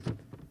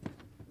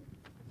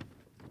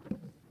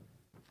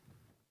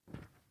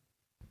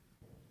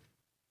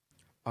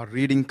Our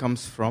reading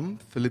comes from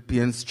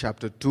Philippians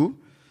chapter 2,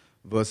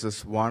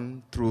 verses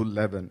 1 through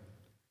 11.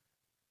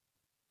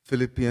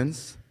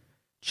 Philippians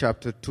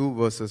chapter 2,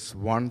 verses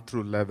 1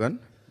 through 11,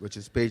 which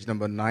is page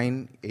number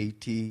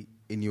 980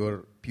 in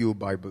your Pew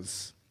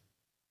Bibles.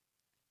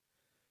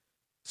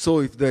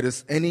 So if there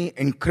is any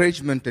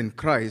encouragement in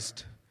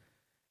Christ,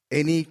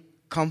 any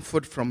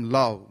comfort from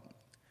love,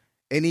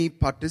 any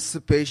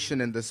participation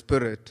in the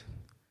Spirit,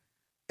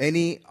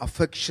 any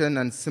affection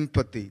and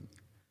sympathy,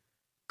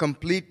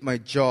 complete my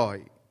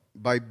joy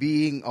by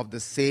being of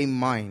the same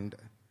mind,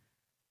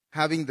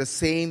 having the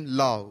same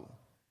love,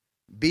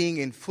 being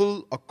in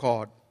full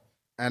accord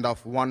and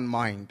of one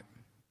mind.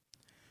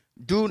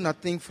 Do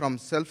nothing from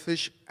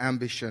selfish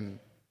ambition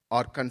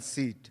or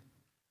conceit,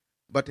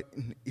 but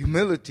in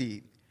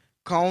humility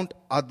count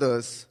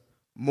others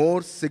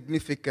more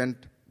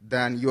significant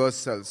than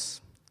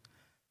yourselves.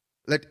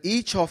 Let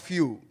each of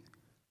you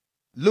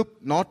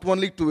look not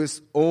only to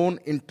his own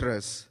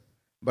interests,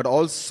 but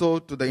also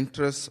to the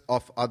interests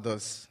of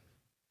others.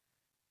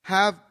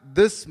 Have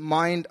this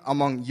mind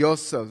among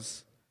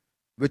yourselves,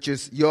 which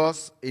is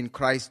yours in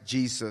Christ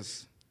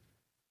Jesus,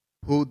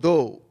 who,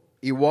 though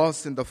he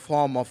was in the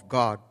form of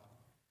God,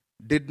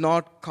 did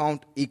not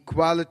count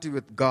equality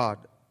with God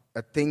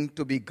a thing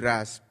to be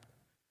grasped,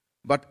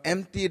 but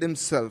emptied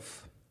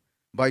himself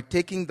by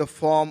taking the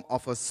form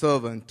of a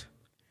servant,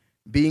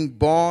 being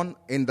born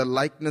in the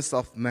likeness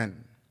of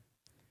men.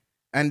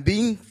 And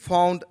being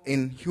found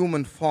in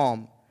human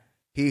form,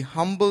 he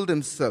humbled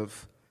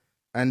himself,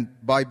 and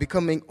by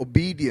becoming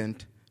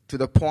obedient to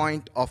the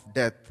point of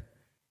death,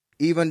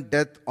 even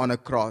death on a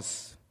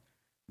cross.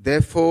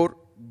 Therefore,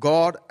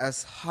 God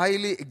has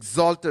highly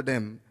exalted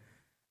him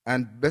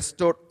and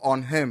bestowed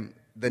on him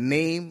the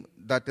name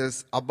that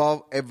is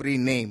above every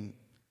name,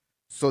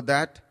 so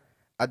that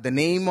at the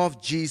name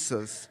of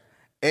Jesus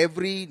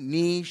every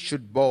knee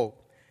should bow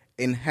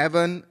in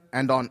heaven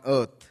and on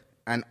earth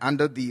and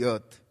under the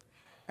earth,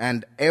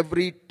 and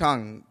every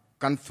tongue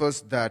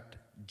confess that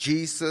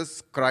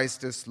Jesus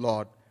Christ is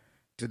Lord,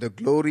 to the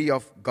glory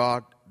of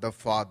God the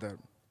Father.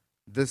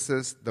 This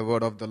is the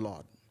word of the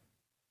Lord.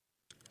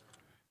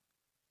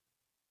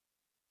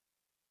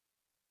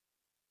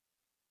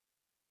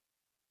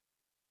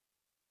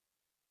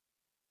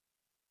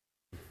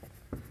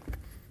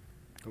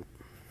 Well,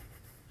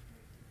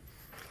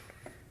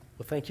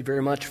 thank you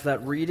very much for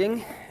that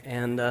reading,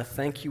 and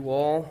thank you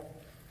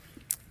all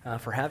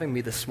for having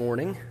me this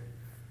morning.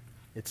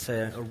 It's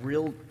a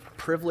real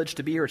privilege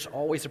to be here. It's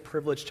always a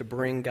privilege to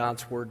bring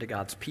God's Word to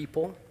God's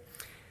people.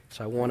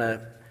 So I want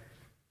to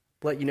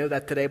let you know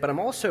that today, but I'm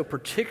also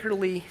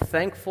particularly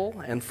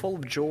thankful and full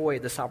of joy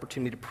at this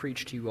opportunity to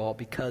preach to you all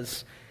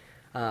because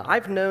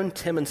I've known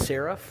Tim and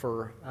Sarah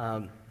for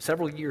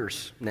several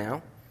years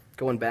now,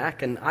 going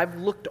back, and I've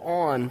looked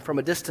on from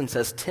a distance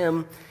as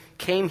Tim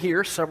came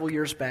here several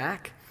years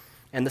back,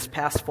 and this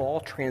past fall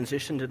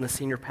transitioned in the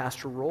senior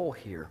pastor role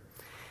here.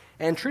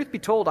 And truth be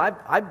told,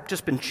 I've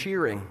just been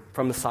cheering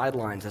from the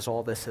sidelines as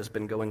all this has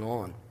been going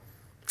on.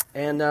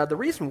 And the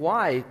reason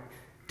why,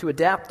 to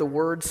adapt the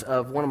words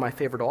of one of my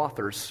favorite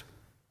authors,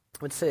 I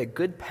would say a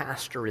good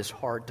pastor is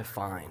hard to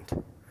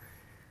find.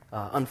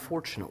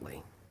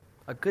 Unfortunately,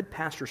 a good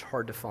pastor is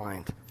hard to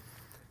find.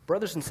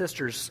 Brothers and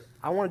sisters,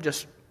 I want to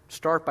just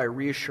start by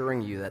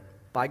reassuring you that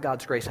by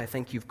God's grace, I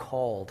think you've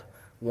called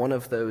one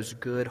of those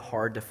good,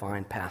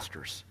 hard-to-find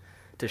pastors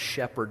to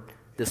shepherd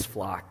this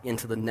flock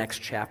into the next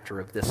chapter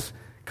of this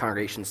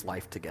congregation's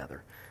life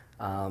together.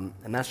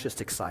 And that's just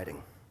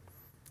exciting.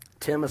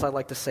 Tim, as I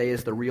like to say,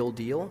 is the real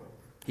deal.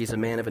 He's a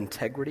man of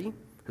integrity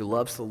who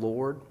loves the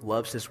Lord,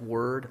 loves his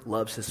word,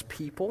 loves his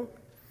people.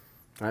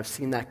 And I've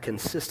seen that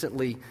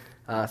consistently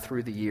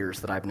through the years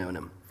that I've known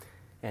him.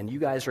 And you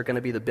guys are going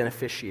to be the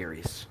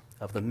beneficiaries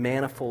of the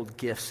manifold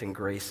gifts and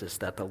graces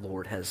that the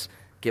Lord has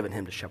given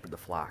him to shepherd the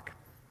flock.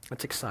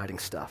 That's exciting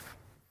stuff.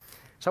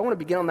 So I want to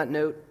begin on that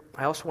note.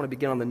 I also want to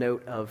begin on the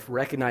note of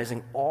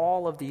recognizing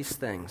all of these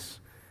things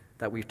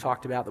that we've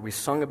talked about, that we've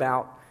sung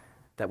about,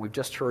 that we've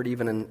just heard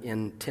even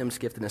in Tim's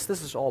giftedness.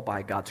 This is all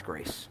by God's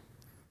grace.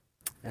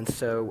 And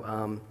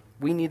so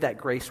we need that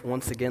grace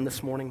once again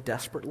this morning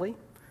desperately.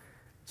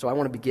 So I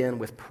want to begin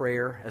with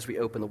prayer as we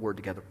open the Word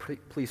together.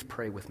 Please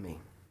pray with me.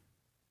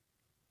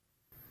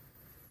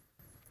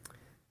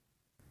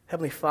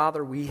 Heavenly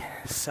Father, we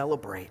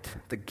celebrate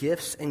the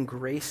gifts and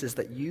graces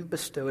that you've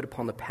bestowed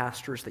upon the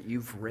pastors that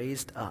you've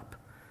raised up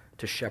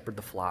to shepherd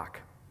the flock.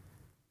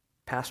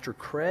 Pastor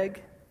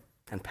Craig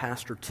and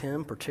Pastor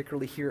Tim,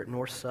 particularly here at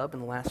North Sub in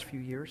the last few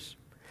years.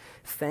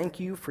 Thank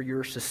you for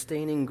your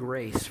sustaining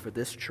grace for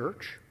this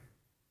church,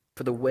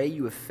 for the way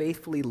you have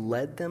faithfully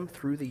led them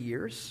through the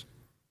years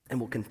and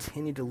will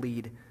continue to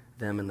lead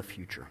them in the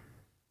future.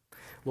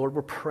 Lord,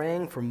 we're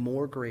praying for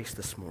more grace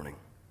this morning.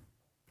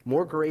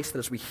 More grace that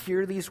as we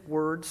hear these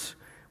words,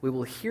 we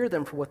will hear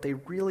them for what they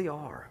really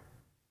are,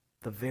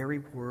 the very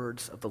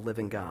words of the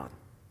living God.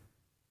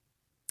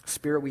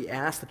 Spirit, we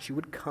ask that you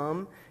would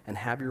come and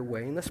have your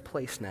way in this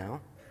place now,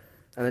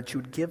 and that you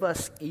would give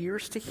us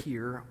ears to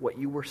hear what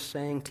you were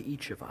saying to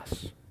each of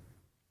us.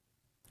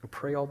 I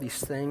pray all these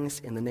things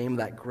in the name of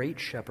that great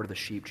shepherd of the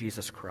sheep,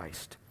 Jesus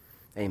Christ.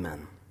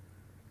 Amen.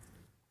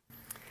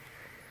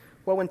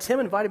 Well, when Tim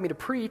invited me to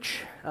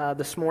preach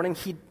this morning,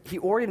 he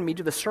oriented me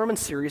to the sermon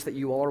series that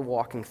you all are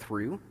walking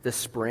through this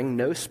spring,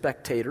 No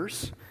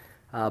Spectators,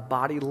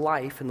 Body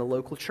Life in the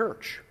Local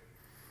Church.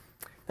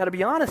 Now, to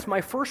be honest,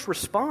 my first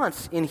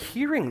response in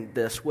hearing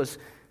this was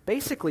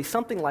basically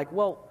something like,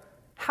 well,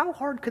 how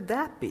hard could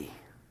that be?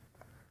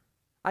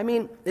 I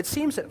mean, it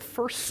seems at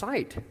first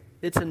sight,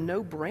 it's a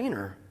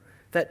no-brainer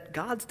that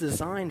God's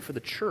design for the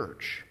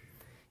church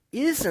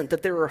isn't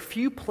that there are a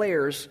few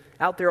players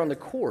out there on the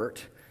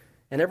court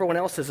and everyone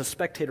else is a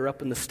spectator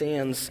up in the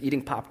stands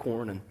eating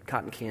popcorn and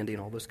cotton candy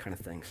and all those kind of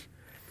things.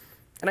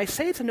 And I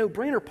say it's a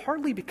no-brainer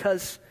partly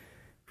because,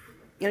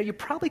 you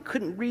probably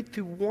couldn't read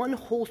through one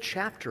whole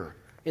chapter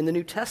in the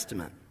New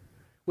Testament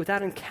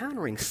without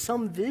encountering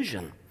some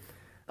vision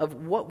of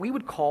what we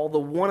would call the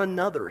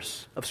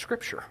one-another's of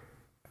Scripture.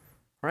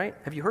 Right?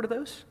 Have you heard of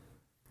those?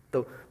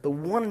 The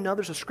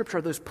one-another's of Scripture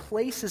are those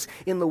places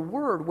in the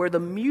Word where the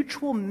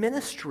mutual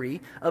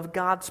ministry of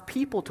God's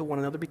people to one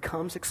another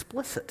becomes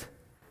explicit.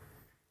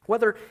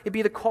 Whether it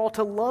be the call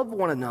to love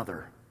one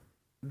another,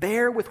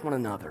 bear with one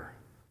another,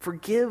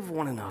 forgive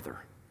one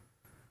another,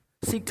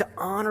 seek to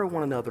honor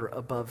one another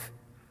above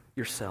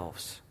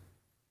yourselves.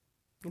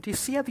 And do you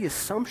see how the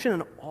assumption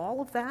in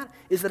all of that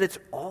is that it's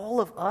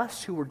all of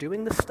us who are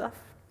doing this stuff?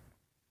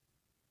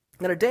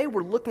 Now today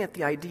we're looking at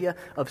the idea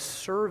of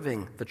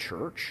serving the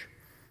church,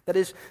 that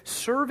is,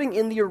 serving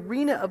in the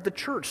arena of the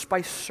church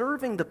by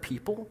serving the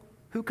people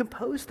who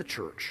compose the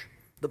church,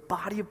 the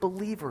body of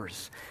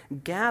believers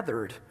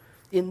gathered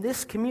in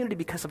this community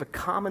because of a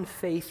common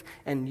faith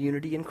and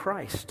unity in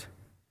Christ.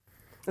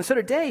 And so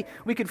today,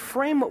 we could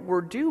frame what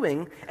we're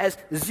doing as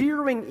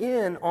zeroing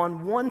in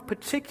on one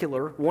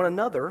particular one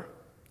another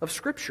of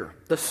Scripture,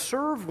 the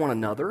serve one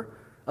another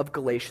of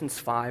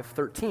Galatians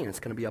 5:13. It's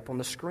going to be up on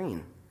the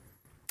screen.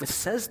 It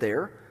says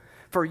there,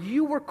 "For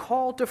you were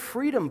called to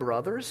freedom,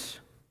 brothers.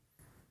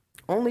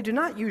 Only do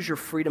not use your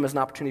freedom as an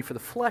opportunity for the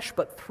flesh,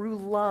 but through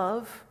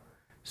love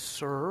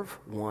serve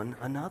one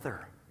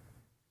another."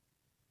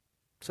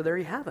 So there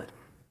you have it.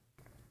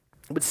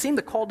 It would seem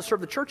the call to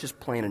serve the church is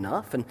plain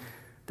enough, and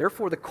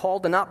therefore the call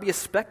to not be a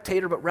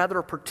spectator but rather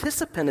a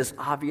participant is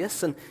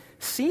obvious and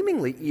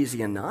seemingly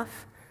easy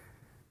enough,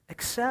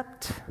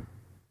 except,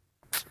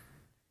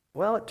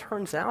 well, it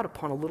turns out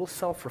upon a little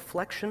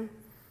self-reflection,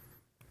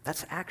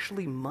 that's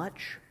actually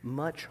much,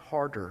 much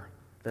harder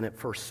than it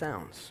first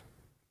sounds.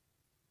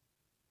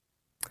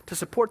 To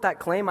support that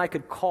claim, I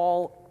could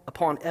call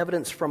upon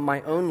evidence from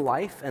my own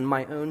life and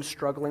my own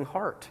struggling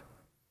heart.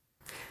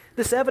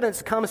 This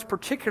evidence comes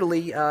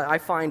particularly, I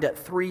find, at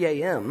 3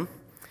 a.m.,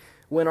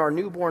 when our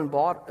newborn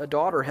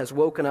daughter has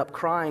woken up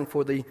crying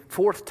for the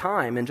fourth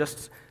time in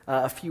just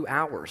a few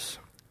hours.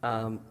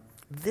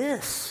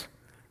 This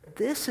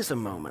is a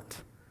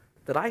moment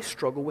that I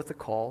struggle with the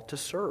call to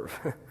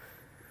serve.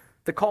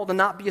 The call to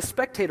not be a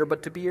spectator,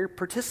 but to be a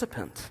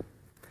participant.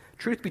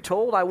 Truth be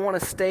told, I want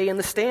to stay in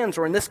the stands,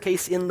 or in this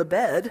case, in the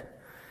bed,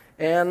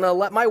 and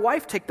let my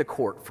wife take the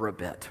court for a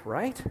bit,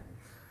 right?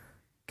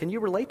 Can you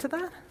relate to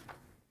that?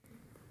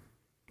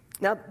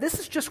 Now, this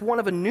is just one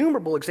of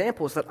innumerable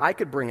examples that I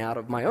could bring out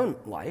of my own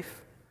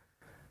life,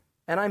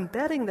 and I'm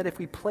betting that if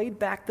we played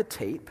back the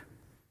tape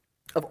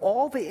of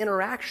all the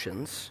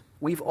interactions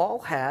we've all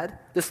had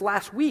this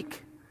last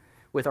week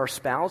with our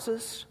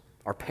spouses,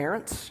 our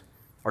parents,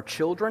 our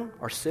children,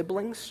 our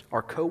siblings,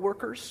 our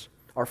coworkers,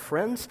 our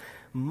friends,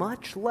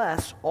 much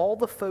less all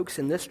the folks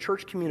in this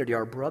church community,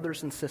 our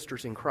brothers and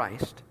sisters in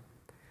Christ,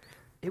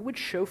 it would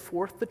show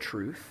forth the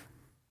truth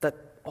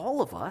that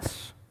all of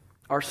us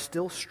are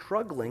still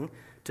struggling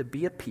to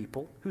be a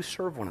people who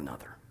serve one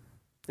another.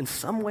 In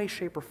some way,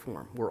 shape, or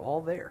form, we're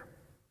all there.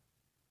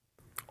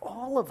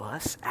 All of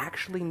us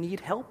actually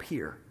need help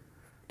here,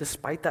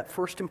 despite that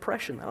first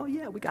impression. Oh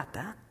yeah, we got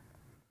that.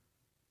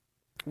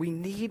 We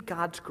need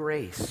God's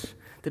grace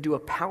to do a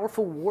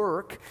powerful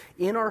work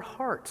in our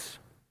hearts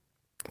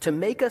to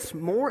make us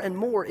more and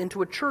more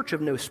into a church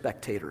of no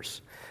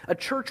spectators, a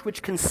church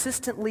which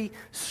consistently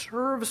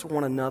serves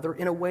one another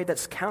in a way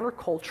that's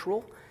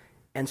countercultural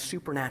and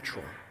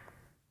supernatural.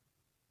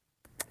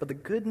 But the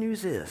good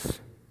news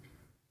is,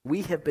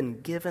 we have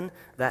been given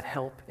that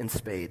help in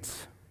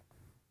spades.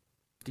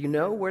 Do you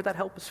know where that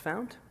help is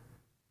found?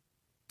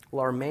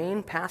 Well, our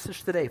main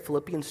passage today,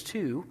 Philippians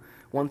 2,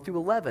 1 through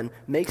 11,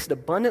 makes it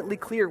abundantly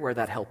clear where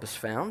that help is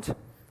found,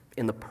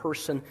 in the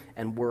person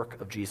and work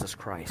of Jesus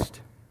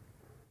Christ.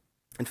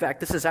 In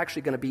fact, this is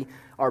actually going to be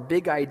our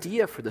big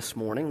idea for this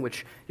morning,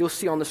 which you'll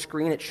see on the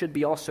screen. It should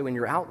be also in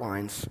your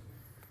outlines.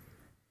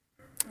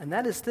 And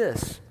that is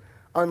this: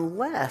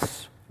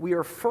 unless we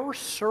are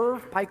first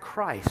served by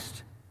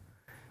Christ,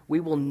 we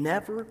will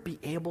never be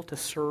able to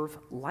serve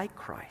like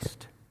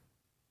Christ.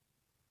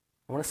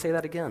 I want to say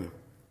that again.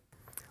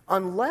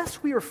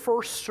 Unless we are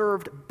first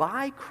served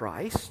by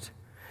Christ,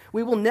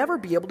 we will never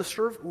be able to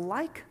serve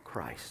like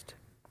Christ.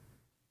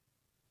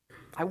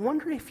 I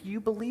wonder if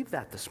you believe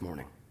that this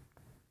morning.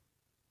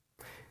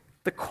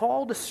 The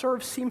call to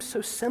serve seems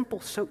so simple,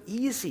 so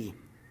easy,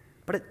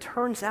 but it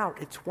turns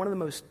out it's one of the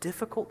most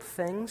difficult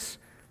things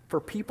for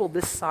people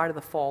this side of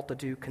the fall to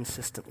do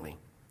consistently.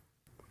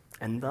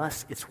 And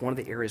thus, it's one of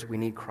the areas we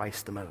need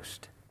Christ the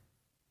most.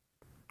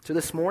 So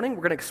this morning,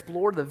 we're going to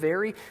explore the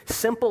very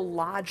simple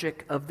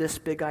logic of this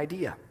big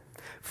idea.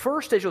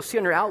 First, as you'll see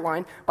on your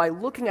outline, by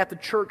looking at the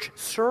church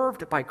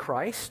served by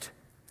Christ,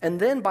 and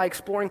then by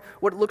exploring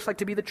what it looks like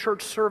to be the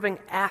church serving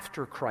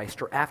after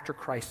Christ, or after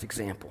Christ's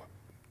example.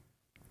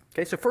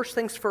 Okay, so first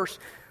things first,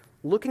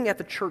 looking at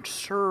the church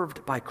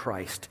served by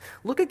Christ.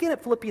 Look again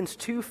at Philippians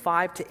 2,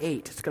 5-8.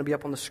 It's going to be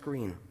up on the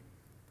screen.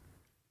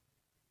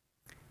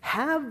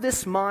 Have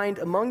this mind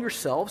among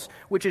yourselves,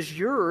 which is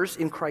yours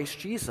in Christ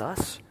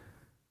Jesus,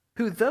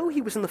 who, though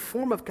he was in the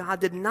form of God,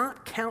 did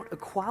not count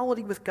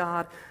equality with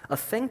God a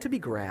thing to be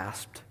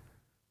grasped,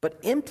 but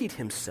emptied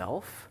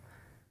himself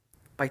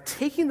by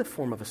taking the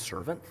form of a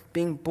servant,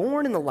 being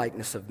born in the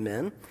likeness of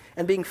men,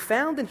 and being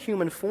found in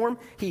human form,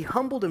 he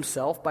humbled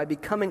himself by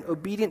becoming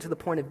obedient to the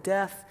point of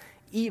death,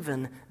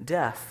 even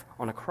death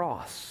on a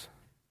cross.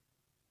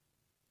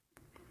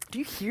 Do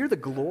you hear the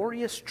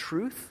glorious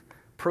truth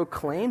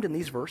proclaimed in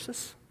these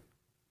verses?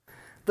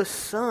 The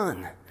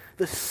Son,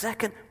 the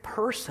second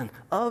person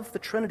of the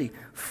Trinity,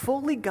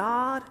 fully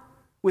God,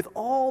 with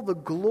all the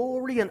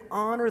glory and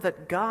honor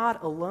that God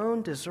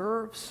alone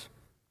deserves,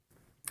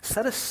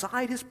 set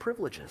aside his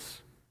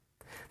privileges,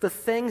 the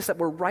things that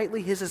were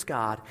rightly his as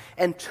God,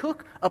 and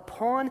took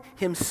upon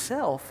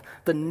himself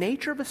the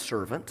nature of a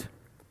servant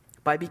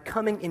by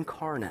becoming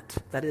incarnate,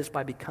 that is,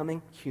 by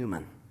becoming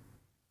human.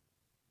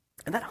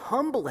 And that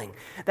humbling,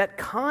 that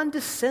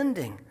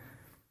condescending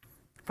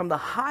from the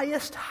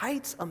highest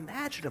heights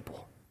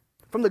imaginable,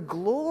 from the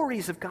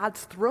glories of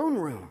God's throne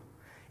room,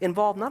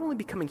 involved not only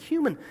becoming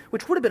human,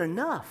 which would have been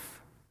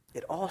enough,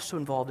 it also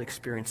involved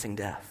experiencing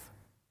death.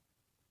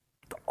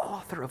 The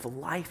author of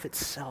life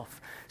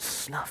itself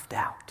snuffed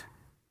out,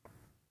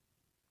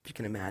 if you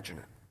can imagine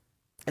it.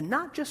 And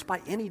not just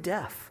by any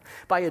death,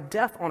 by a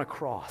death on a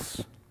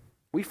cross.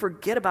 We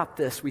forget about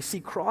this. We see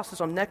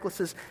crosses on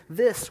necklaces.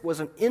 This was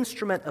an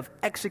instrument of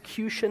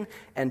execution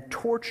and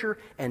torture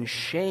and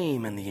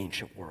shame in the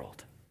ancient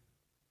world.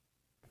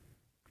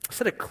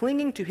 Instead of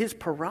clinging to his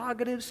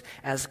prerogatives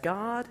as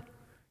God,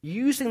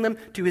 using them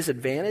to his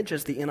advantage,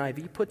 as the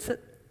NIV puts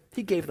it,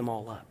 he gave them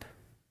all up.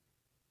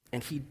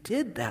 And he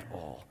did that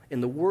all,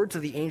 in the words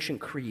of the ancient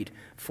creed,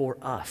 for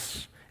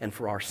us and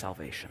for our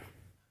salvation.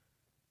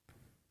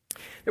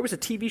 There was a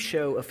TV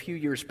show a few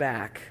years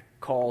back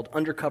called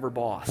Undercover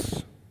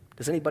Boss.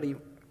 Does anybody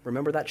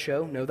remember that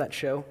show? Know that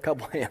show?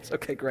 Couple hands.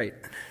 Okay, great.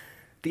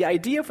 The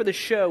idea for the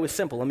show is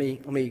simple. Let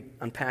me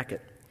unpack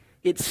it.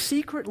 It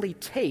secretly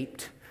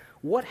taped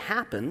what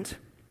happened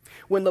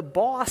when the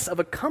boss of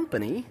a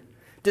company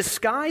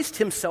disguised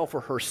himself or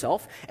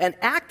herself and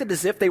acted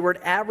as if they were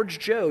an average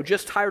Joe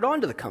just hired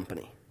onto the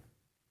company.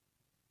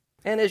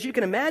 And as you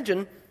can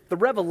imagine, the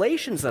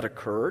revelations that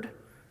occurred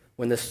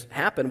when this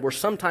happened were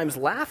sometimes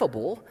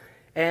laughable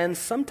and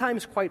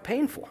sometimes quite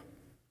painful.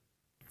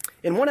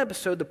 In one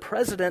episode, the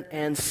president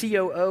and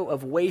COO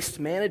of Waste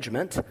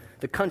Management,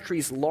 the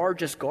country's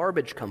largest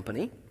garbage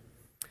company,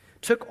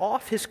 took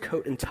off his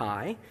coat and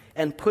tie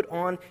and put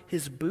on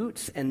his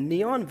boots and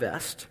neon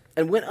vest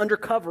and went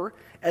undercover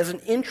as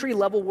an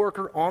entry-level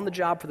worker on the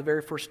job for the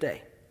very first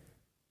day.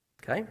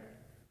 Okay?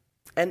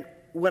 And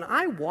when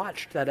I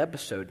watched that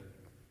episode,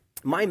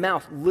 my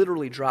mouth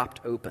literally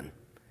dropped open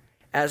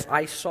as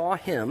I saw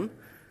him,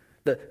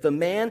 the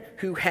man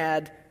who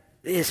had,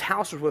 his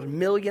house was worth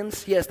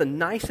millions, he has the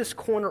nicest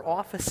corner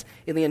office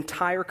in the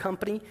entire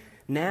company,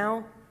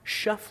 now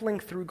shuffling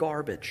through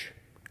garbage,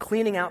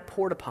 cleaning out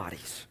porta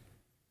potties.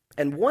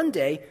 And one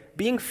day,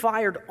 being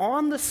fired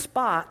on the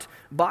spot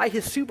by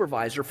his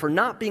supervisor for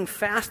not being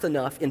fast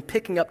enough in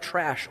picking up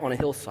trash on a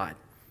hillside.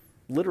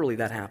 Literally,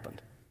 that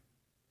happened.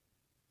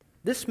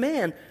 This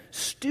man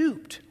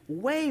stooped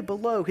way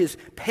below his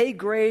pay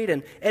grade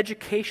and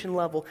education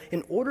level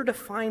in order to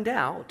find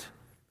out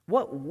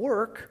what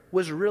work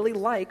was really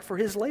like for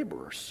his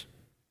laborers.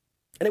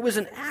 And it was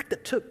an act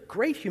that took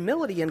great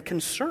humility and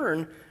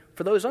concern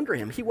for those under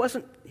him. He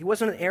wasn't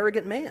an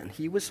arrogant man.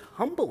 He was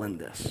humble in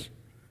this.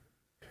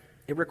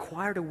 It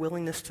required a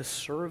willingness to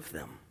serve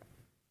them.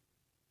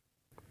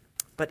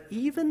 But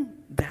even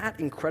that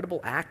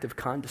incredible act of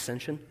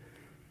condescension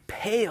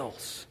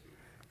pales,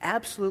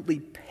 absolutely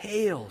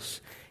pales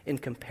in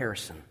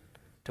comparison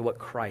to what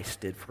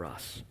Christ did for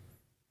us,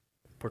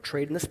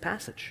 portrayed in this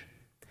passage,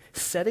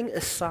 setting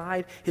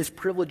aside his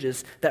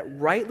privileges that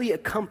rightly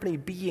accompany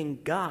being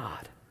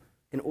God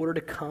in order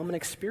to come and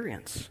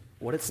experience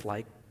what it's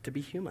like to be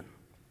human.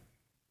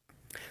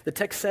 The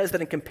text says that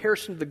in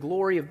comparison to the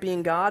glory of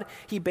being God,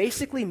 he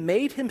basically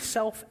made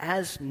himself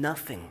as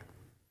nothing.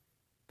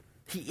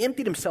 He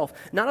emptied himself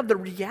not of the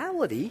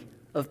reality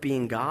of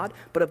being God,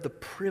 but of the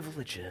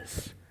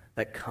privileges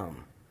that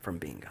come from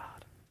being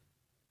God.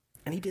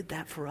 And he did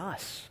that for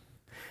us,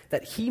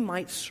 that he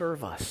might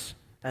serve us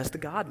as the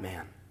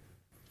God-man,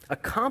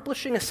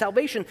 accomplishing a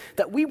salvation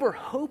that we were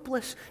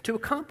hopeless to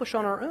accomplish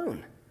on our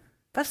own,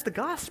 That's the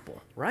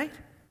gospel, right?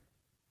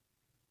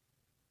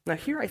 Now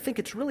here I think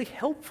it's really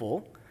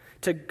helpful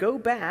to go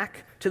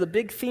back to the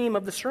big theme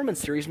of the sermon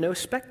series, No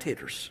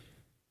Spectators.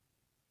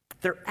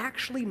 There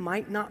actually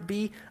might not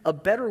be a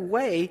better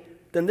way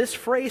than this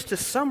phrase to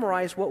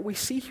summarize what we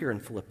see here in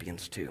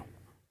Philippians 2.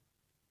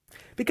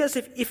 Because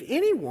if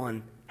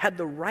anyone had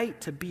the right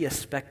to be a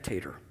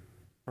spectator,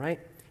 right?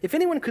 If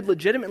anyone could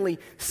legitimately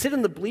sit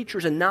in the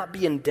bleachers and not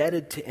be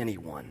indebted to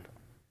anyone,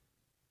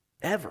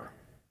 ever,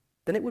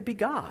 then it would be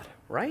God,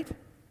 right? It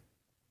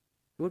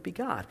would be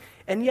God.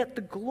 And yet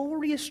the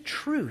glorious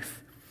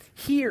truth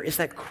here is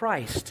that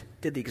Christ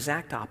did the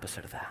exact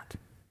opposite of that.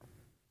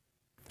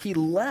 He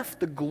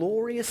left the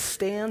glorious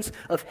stands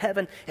of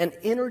heaven and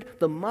entered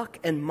the muck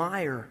and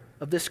mire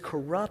of this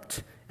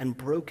corrupt and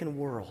broken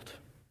world.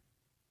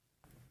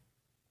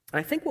 And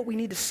I think what we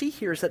need to see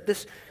here is that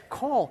this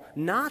call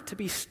not to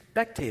be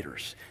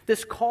spectators,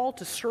 this call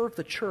to serve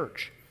the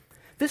church,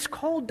 this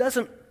call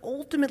doesn't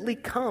ultimately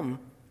come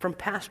from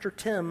Pastor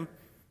Tim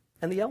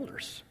and the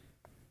elders.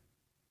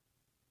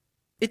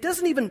 It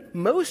doesn't even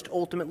most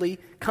ultimately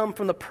come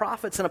from the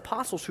prophets and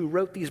apostles who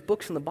wrote these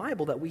books in the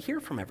Bible that we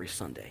hear from every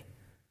Sunday.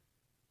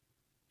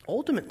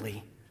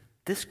 Ultimately,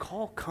 this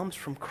call comes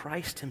from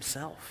Christ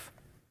himself,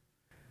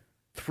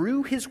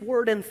 through his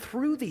word and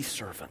through these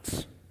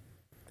servants.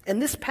 And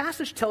this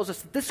passage tells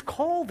us that this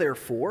call,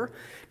 therefore,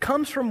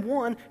 comes from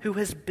one who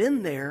has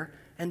been there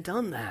and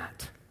done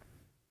that.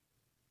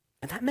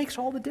 And that makes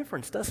all the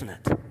difference, doesn't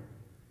it?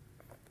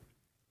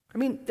 I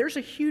mean, there's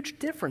a huge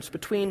difference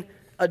between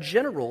a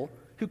general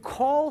who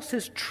calls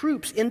his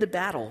troops into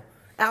battle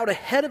out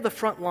ahead of the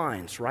front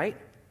lines, right?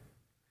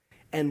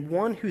 And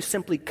one who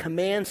simply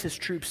commands his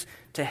troops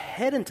to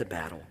head into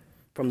battle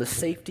from the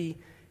safety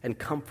and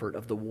comfort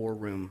of the war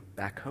room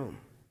back home.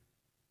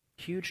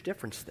 Huge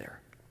difference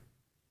there.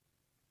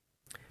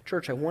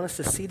 Church, I want us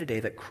to see today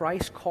that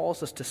Christ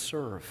calls us to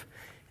serve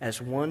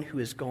as one who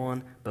has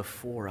gone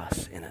before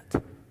us in it.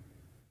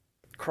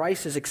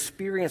 Christ has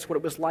experienced what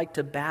it was like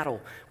to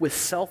battle with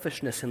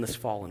selfishness in this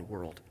fallen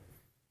world.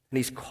 And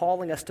he's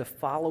calling us to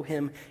follow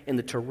him in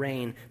the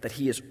terrain that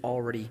he has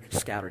already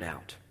scouted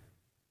out.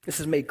 This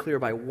is made clear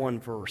by one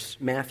verse,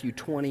 Matthew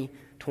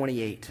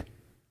 20:28,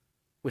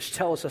 which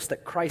tells us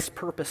that Christ's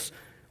purpose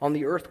on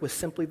the earth was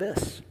simply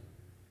this: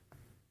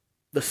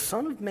 the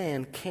Son of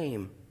Man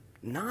came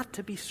not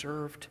to be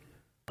served,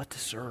 but to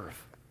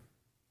serve,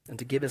 and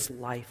to give his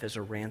life as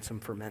a ransom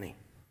for many.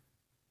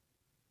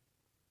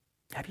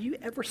 Have you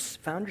ever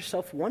found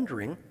yourself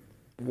wondering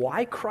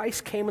why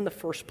Christ came in the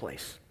first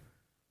place?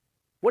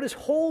 What his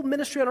whole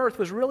ministry on earth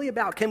was really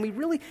about? Can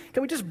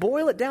we just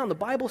boil it down? The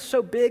Bible's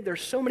so big,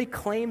 there's so many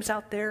claims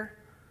out there.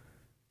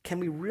 Can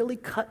we really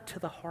cut to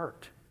the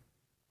heart?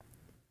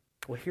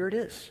 Well, here it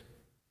is,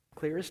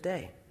 clear as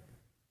day.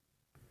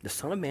 The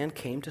Son of Man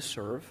came to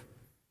serve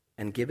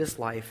and give his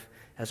life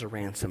as a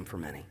ransom for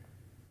many.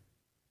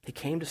 He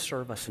came to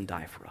serve us and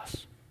die for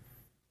us.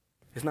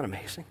 Isn't that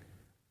amazing?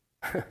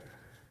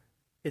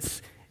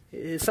 It's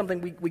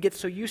something we get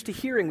so used to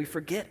hearing, we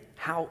forget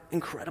how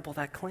incredible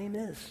that claim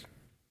is.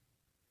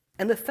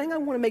 And the thing I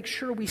want to make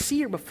sure we see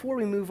here before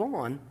we move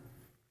on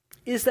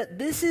is that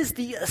this is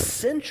the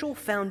essential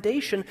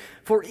foundation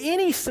for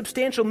any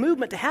substantial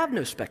movement to have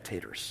no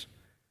spectators.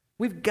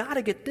 We've got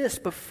to get this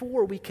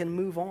before we can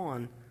move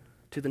on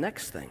to the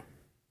next thing.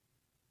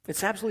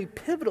 It's absolutely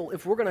pivotal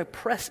if we're going to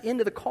press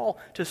into the call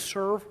to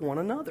serve one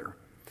another.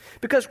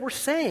 Because we're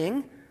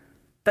saying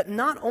that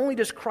not only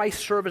does Christ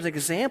serve as an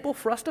example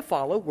for us to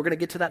follow, we're going to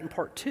get to that in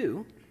part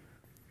 2,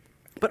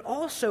 but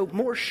also,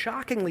 more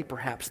shockingly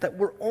perhaps, that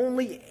we're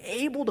only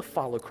able to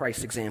follow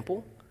Christ's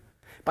example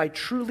by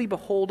truly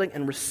beholding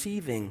and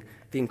receiving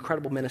the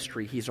incredible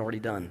ministry he's already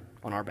done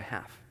on our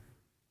behalf.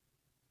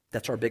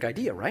 That's our big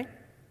idea, right?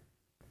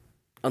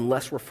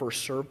 Unless we're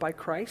first served by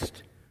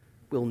Christ,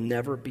 we'll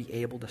never be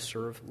able to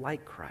serve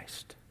like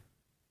Christ.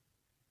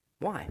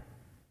 Why?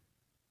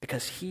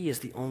 Because he is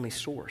the only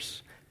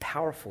source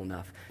powerful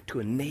enough to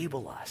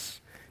enable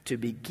us to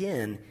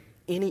begin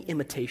any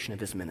imitation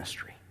of his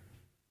ministry.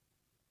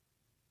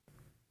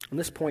 On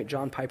this point,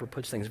 John Piper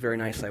puts things very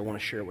nicely. I want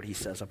to share what he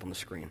says up on the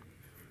screen.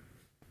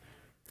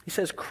 He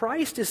says,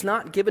 Christ is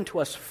not given to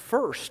us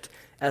first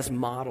as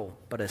model,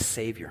 but as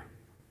Savior.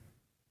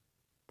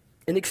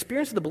 In the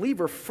experience of the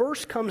believer,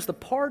 first comes the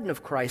pardon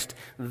of Christ,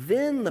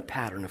 then the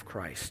pattern of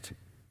Christ.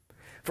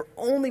 For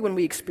only when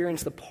we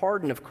experience the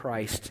pardon of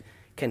Christ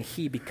can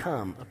he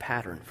become a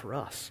pattern for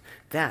us.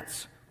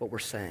 That's what we're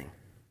saying.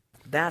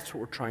 That's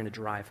what we're trying to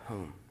drive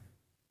home.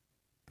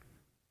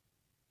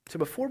 So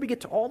before we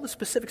get to all the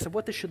specifics of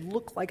what this should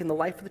look like in the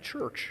life of the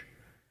church,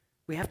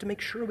 we have to make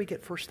sure we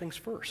get first things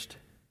first.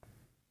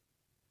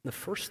 The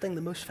first thing,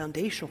 the most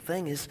foundational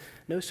thing is,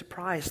 no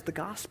surprise, the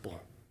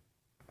gospel.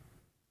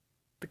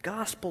 The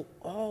gospel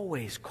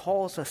always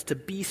calls us to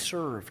be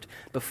served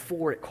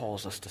before it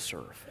calls us to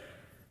serve.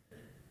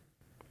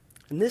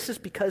 And this is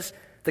because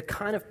the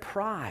kind of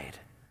pride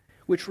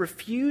which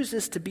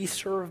refuses to be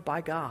served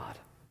by God,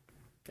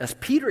 as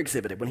Peter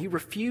exhibited when he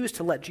refused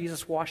to let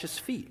Jesus wash his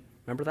feet.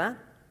 Remember that?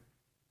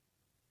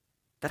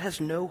 that has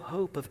no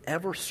hope of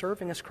ever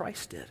serving as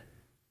Christ did.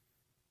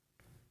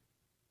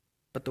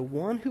 But the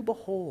one who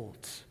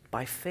beholds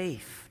by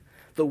faith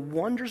the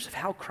wonders of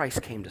how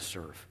Christ came to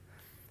serve,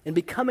 in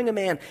becoming a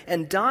man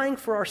and dying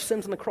for our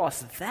sins on the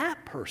cross,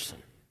 that person,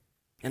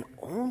 and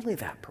only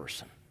that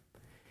person,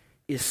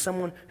 is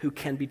someone who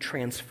can be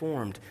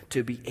transformed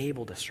to be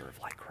able to serve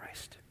like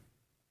Christ.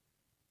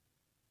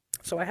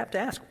 So I have to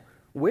ask,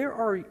 where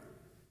are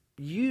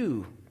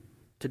you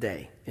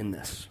today in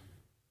this?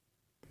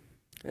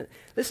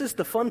 This is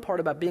the fun part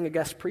about being a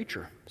guest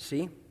preacher,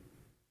 see?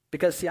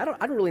 Because, I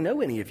don't really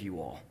know any of you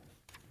all.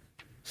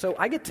 So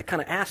I get to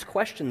kind of ask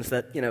questions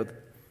that,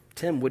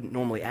 Tim wouldn't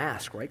normally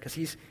ask, right? Because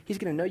he's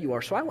going to know you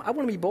are. So I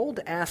want to be bold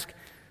to ask,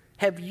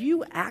 have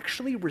you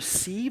actually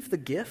received the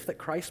gift that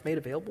Christ made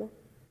available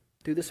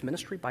through this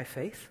ministry by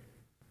faith?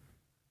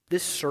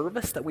 This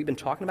service that we've been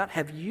talking about,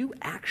 have you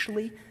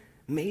actually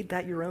made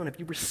that your own? Have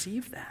you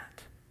received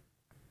that?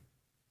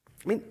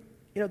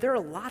 There are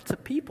lots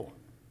of people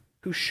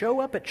who show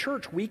up at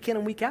church week in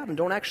and week out and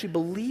don't actually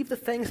believe the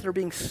things that are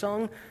being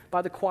sung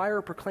by the choir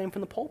or proclaimed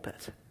from the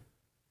pulpit.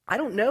 I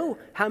don't know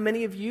how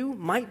many of you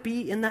might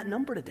be in that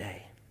number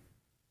today.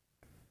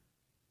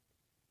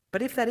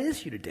 But if that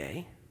is you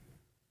today,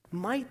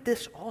 might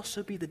this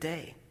also be the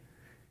day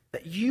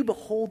that you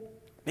behold,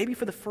 maybe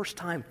for the first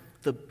time,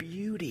 the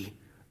beauty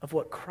of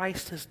what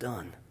Christ has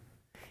done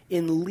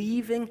in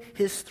leaving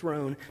his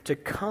throne to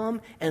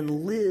come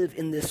and live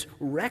in this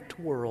wrecked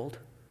world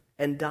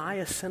and die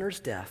a sinner's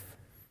death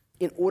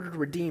in order to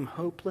redeem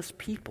hopeless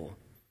people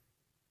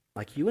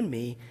like you and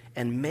me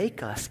and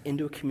make us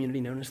into a community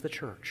known as the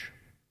church,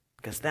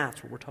 because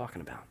that's what we're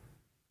talking about.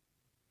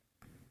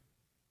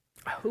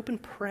 I hope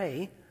and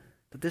pray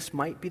that this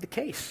might be the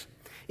case,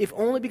 if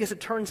only because it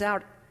turns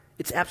out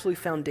it's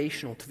absolutely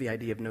foundational to the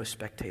idea of no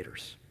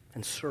spectators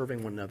and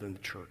serving one another in the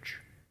church.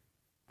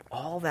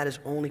 All that is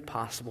only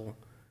possible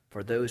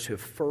for those who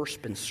have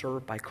first been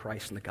served by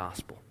Christ in the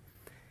gospel.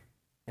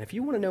 And if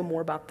you want to know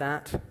more about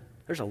that,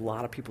 there's a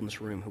lot of people in this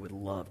room who would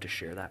love to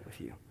share that with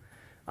you.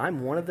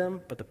 I'm one of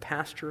them, but the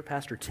pastor,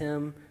 Pastor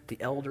Tim,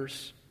 the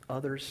elders,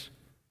 others,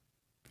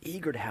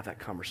 eager to have that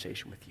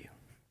conversation with you.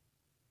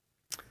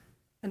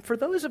 And for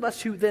those of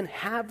us who then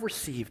have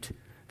received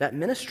that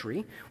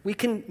ministry, we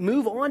can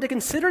move on to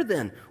consider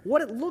then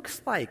what it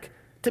looks like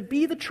to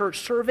be the church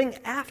serving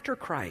after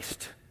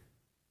Christ.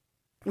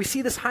 We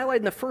see this highlighted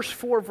in the first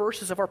 4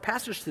 verses of our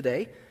passage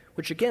today,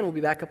 which again will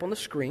be back up on the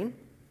screen.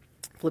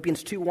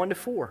 Philippians 2,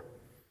 1-4.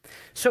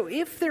 So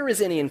if there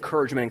is any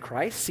encouragement in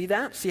Christ, see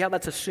that? See how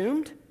that's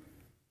assumed?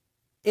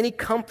 Any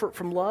comfort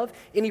from love,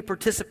 any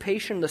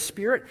participation in the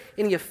Spirit,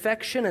 any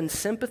affection and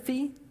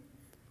sympathy?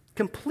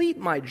 Complete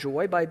my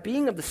joy by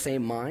being of the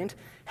same mind,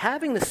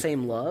 having the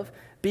same love,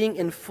 being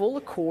in full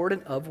accord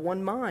and of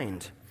one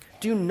mind.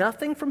 Do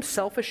nothing from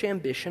selfish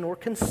ambition or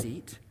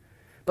conceit,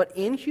 but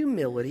in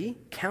humility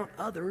count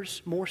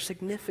others more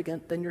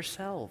significant than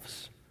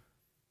yourselves.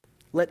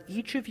 Let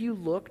each of you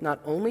look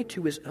not only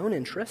to his own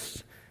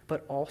interests,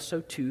 but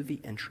also to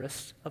the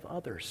interests of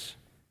others.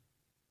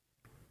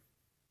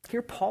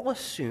 Here Paul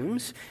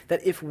assumes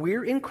that if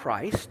we're in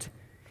Christ,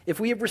 if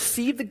we have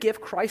received the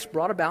gift Christ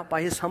brought about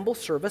by his humble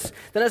service,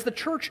 then as the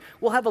church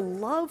we'll have a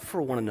love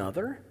for one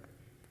another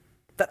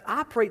that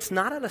operates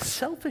not out of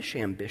selfish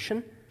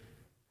ambition,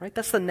 right?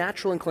 That's the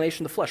natural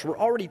inclination of the flesh. We're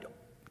already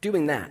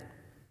doing that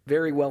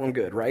very well and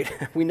good, right?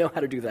 We know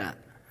how to do that.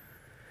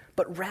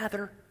 But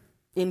rather,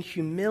 in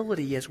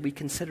humility as we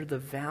consider the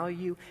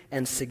value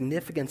and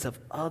significance of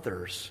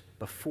others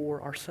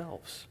before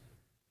ourselves.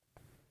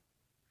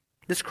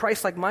 This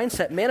Christ-like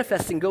mindset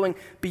manifesting going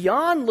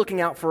beyond looking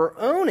out for our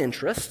own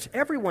interests.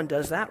 Everyone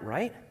does that,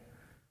 right?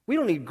 We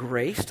don't need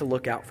grace to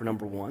look out for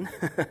number one.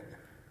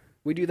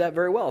 We do that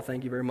very well,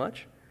 thank you very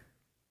much.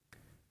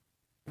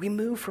 We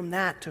move from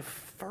that to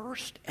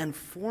first and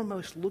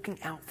foremost looking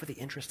out for the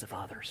interests of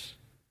others.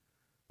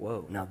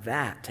 Whoa, now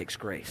that takes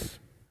grace.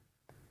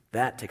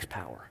 That takes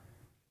power.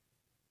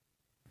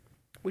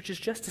 Which is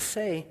just to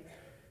say,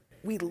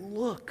 we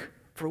look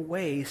for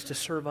ways to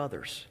serve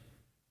others,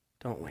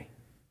 don't we?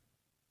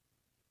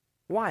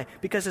 Why?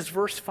 Because as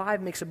verse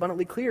 5 makes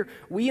abundantly clear,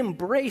 we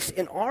embrace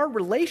in our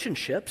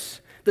relationships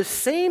the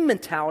same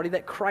mentality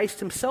that Christ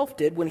himself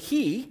did when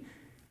he,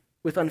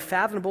 with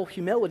unfathomable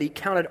humility,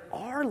 counted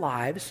our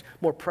lives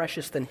more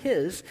precious than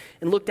his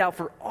and looked out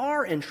for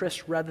our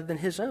interests rather than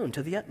his own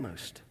to the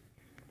utmost.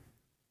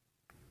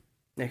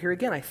 Now here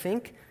again, I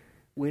think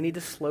we need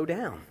to slow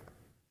down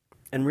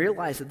and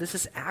realize that this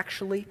is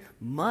actually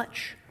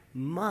much,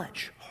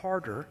 much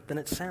harder than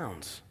it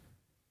sounds.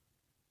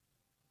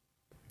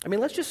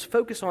 Let's just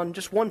focus on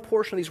just one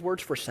portion of these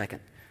words for a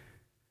second.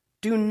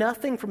 Do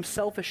nothing from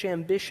selfish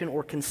ambition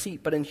or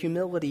conceit, but in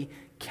humility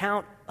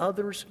count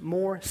others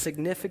more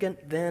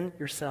significant than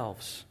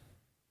yourselves.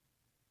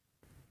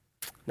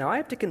 Now, I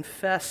have to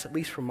confess, at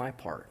least for my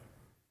part,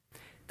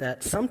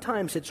 that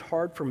sometimes it's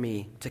hard for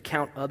me to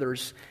count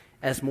others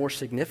as more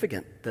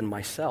significant than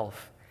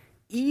myself,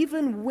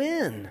 even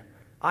when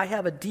I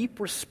have a deep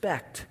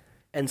respect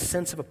and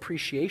sense of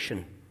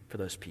appreciation for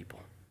those people.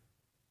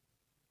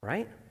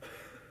 right?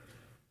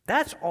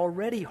 That's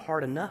already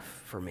hard enough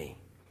for me.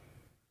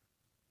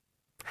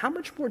 How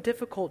much more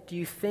difficult do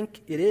you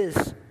think it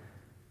is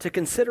to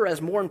consider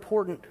as more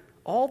important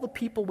all the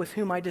people with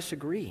whom I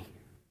disagree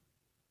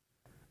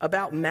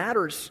about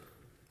matters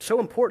so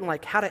important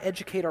like how to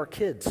educate our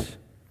kids,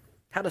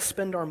 how to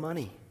spend our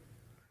money,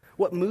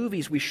 what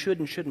movies we should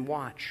and shouldn't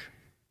watch,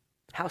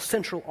 how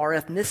central our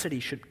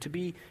ethnicity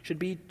should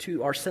be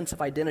to our sense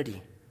of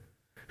identity,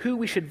 who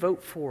we should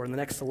vote for in the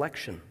next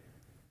election,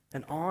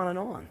 and on and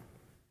on.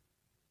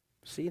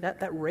 See,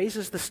 that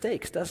raises the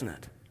stakes, doesn't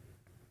it?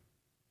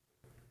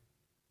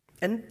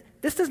 And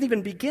this doesn't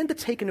even begin to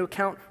take into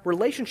account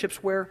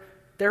relationships where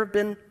there have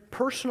been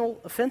personal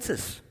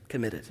offenses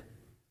committed,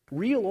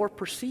 real or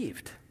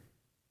perceived.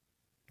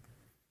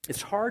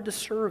 It's hard to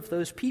serve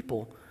those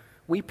people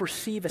we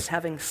perceive as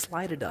having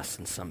slighted us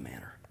in some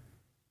manner.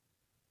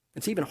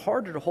 It's even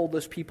harder to hold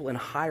those people in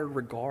higher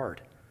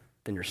regard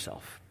than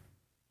yourself,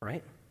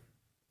 right?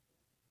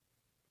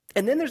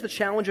 And then there's the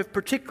challenge of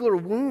particular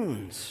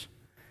wounds,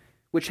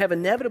 which have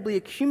inevitably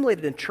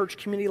accumulated in church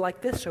community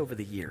like this over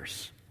the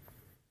years.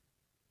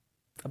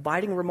 A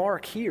biting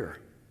remark here,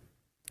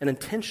 an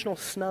intentional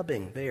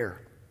snubbing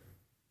there,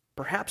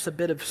 perhaps a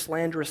bit of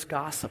slanderous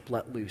gossip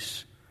let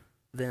loose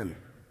then,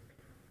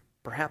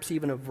 perhaps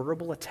even a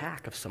verbal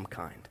attack of some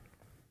kind.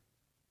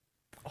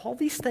 All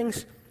these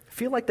things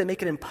feel like they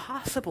make it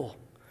impossible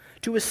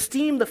to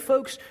esteem the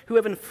folks who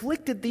have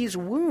inflicted these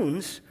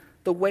wounds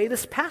the way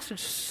this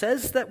passage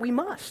says that we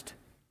must.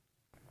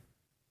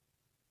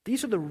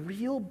 These are the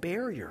real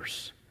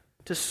barriers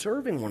to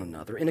serving one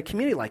another in a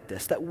community like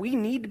this that we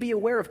need to be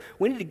aware of.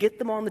 We need to get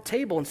them on the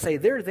table and say,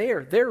 they're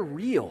there, they're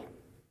real.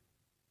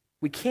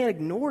 We can't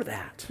ignore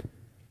that.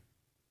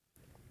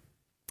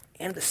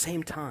 And at the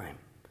same time,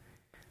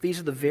 these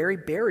are the very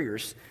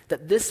barriers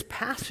that this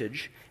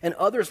passage and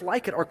others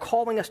like it are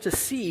calling us to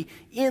see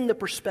in the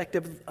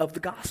perspective of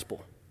the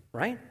gospel,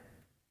 right?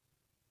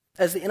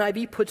 As the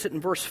NIV puts it in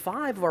verse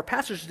 5 of our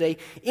passage today,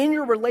 in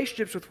your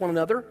relationships with one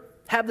another,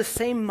 have the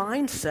same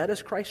mindset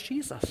as Christ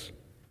Jesus.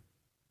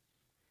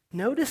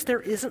 Notice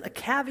there isn't a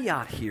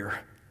caveat here,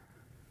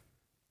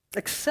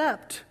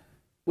 except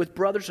with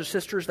brothers or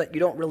sisters that you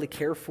don't really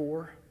care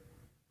for,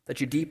 that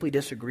you deeply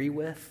disagree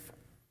with,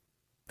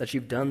 that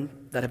have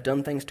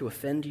done things to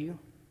offend you,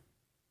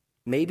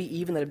 maybe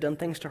even that have done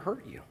things to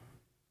hurt you.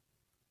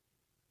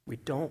 We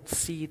don't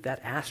see that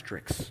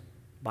asterisk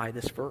by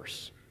this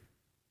verse.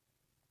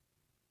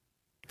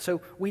 So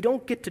we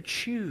don't get to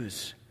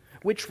choose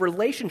which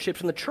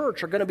relationships in the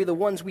church are going to be the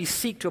ones we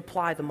seek to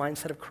apply the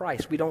mindset of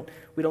Christ. We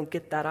don't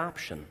get that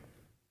option.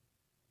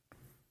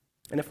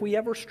 And if we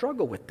ever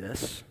struggle with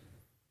this,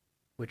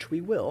 which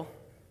we will,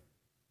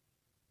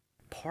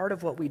 part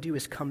of what we do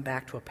is come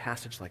back to a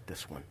passage like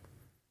this one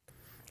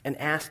and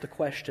ask the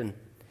question,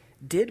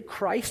 did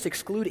Christ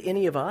exclude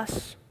any of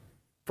us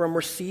from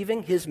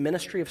receiving his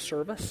ministry of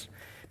service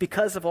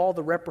because of all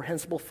the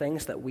reprehensible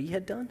things that we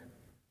had done?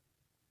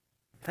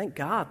 Thank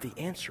God the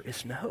answer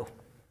is no.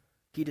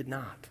 He did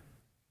not.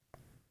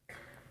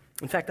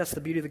 In fact, that's the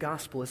beauty of the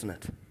gospel, isn't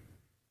it?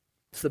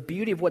 It's the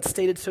beauty of what's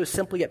stated so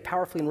simply yet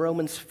powerfully in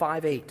Romans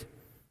 5:8.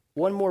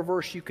 One more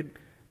verse you could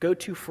go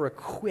to for a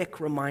quick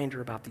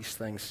reminder about these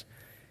things.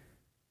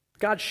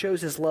 God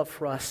shows his love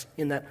for us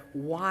in that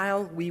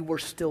while we were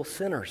still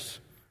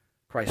sinners,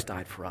 Christ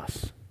died for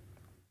us.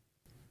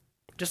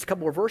 Just a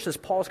couple of verses,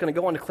 Paul's going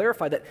to go on to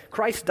clarify that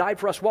Christ died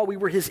for us while we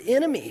were his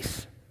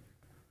enemies.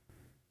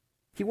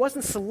 He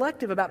wasn't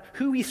selective about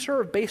who he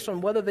served based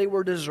on whether they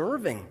were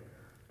deserving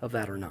of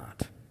that or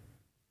not.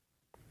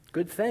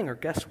 Good thing, or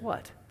guess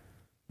what?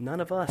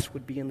 None of us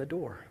would be in the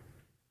door.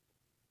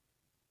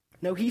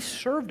 No, he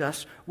served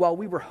us while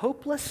we were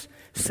hopeless,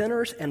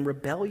 sinners, and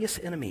rebellious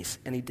enemies,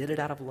 and he did it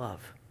out of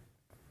love.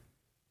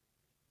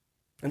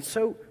 And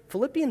so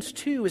Philippians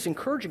 2 is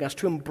encouraging us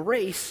to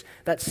embrace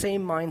that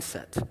same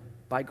mindset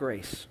by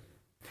grace.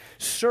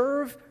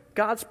 Serve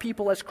God's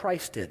people as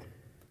Christ did,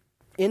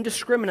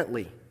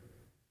 indiscriminately,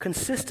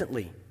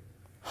 consistently,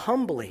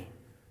 humbly,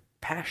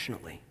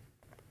 passionately.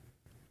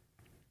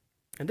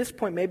 At this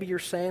point, maybe you're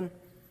saying,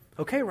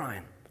 okay,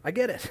 Ryan, I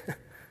get it.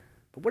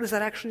 But what does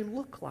that actually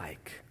look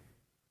like?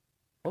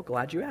 Well,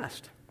 glad you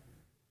asked.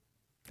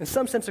 In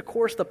some sense, of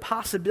course, the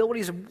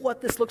possibilities of what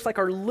this looks like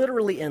are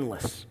literally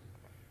endless.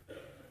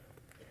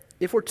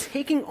 If we're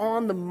taking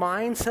on the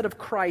mindset of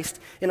Christ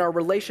in our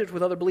relationships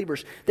with other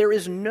believers, there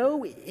is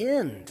no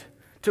end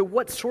to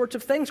what sorts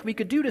of things we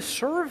could do to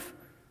serve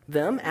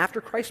them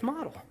after Christ's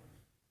model.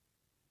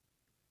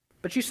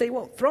 But you say,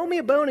 well, throw me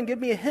a bone and give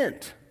me a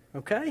hint,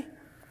 okay?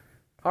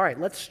 All right,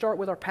 let's start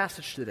with our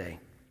passage today.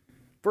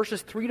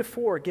 Verses 3 to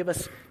 4 give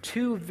us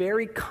two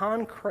very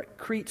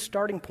concrete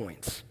starting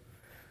points.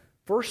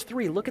 Verse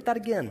 3, look at that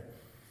again.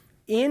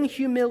 In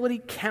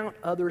humility, count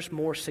others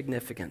more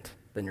significant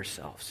than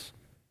yourselves.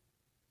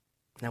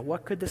 Now,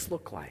 what could this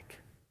look like?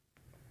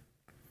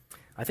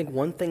 I think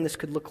one thing this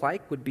could look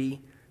like would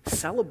be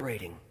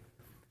celebrating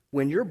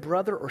when your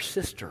brother or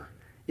sister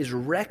is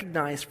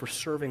recognized for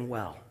serving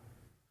well,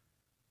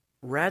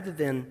 rather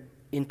than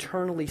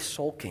internally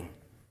sulking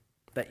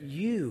that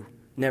you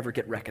never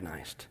get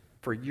recognized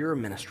for your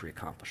ministry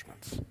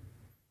accomplishments.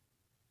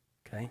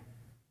 Okay?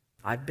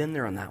 I've been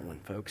there on that one,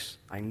 folks.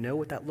 I know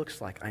what that looks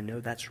like. I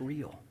know that's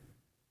real.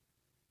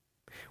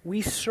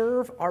 We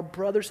serve our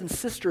brothers and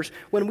sisters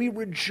when we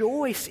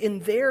rejoice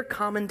in their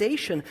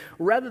commendation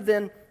rather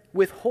than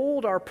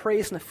withhold our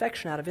praise and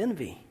affection out of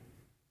envy.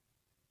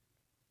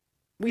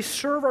 We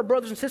serve our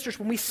brothers and sisters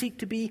when we seek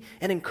to be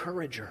an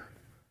encourager,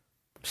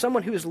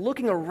 someone who is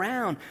looking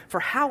around for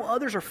how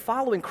others are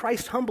following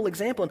Christ's humble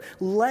example and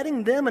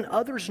letting them and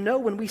others know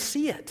when we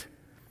see it,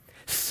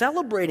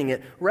 celebrating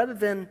it rather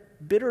than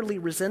bitterly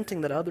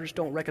resenting that others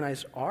don't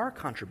recognize our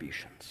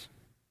contributions.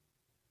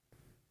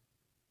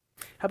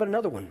 How about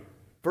another one?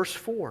 Verse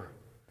 4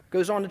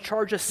 goes on to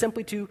charge us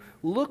simply to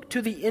look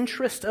to the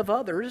interest of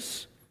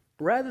others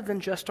rather than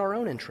just our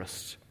own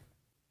interests.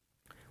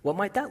 What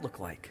might that look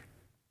like?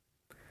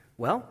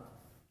 Well,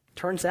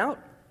 turns out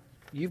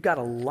you've got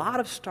a lot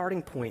of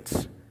starting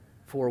points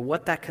for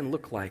what that can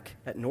look like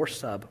at North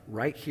Sub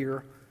right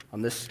here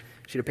on this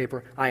sheet of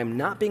paper. I am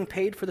not being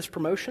paid for this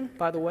promotion,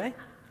 by the way.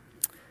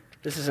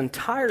 This is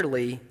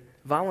entirely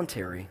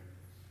voluntary.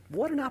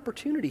 What an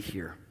opportunity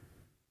here.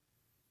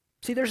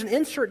 See, there's an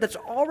insert that's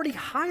already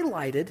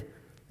highlighted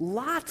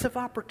lots of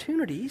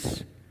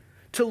opportunities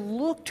to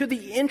look to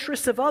the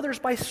interests of others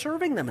by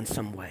serving them in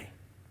some way,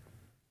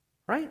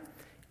 right?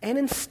 And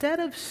instead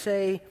of,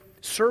 say,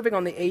 serving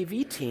on the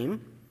AV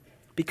team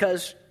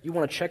because you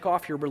want to check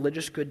off your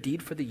religious good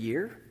deed for the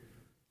year,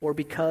 or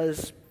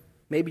because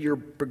maybe you're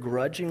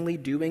begrudgingly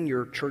doing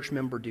your church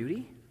member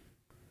duty,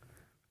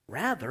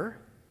 rather,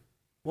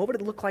 what would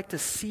it look like to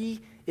see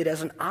it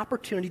as an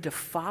opportunity to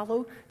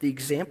follow the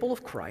example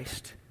of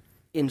Christ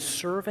in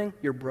serving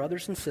your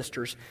brothers and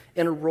sisters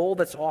in a role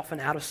that's often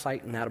out of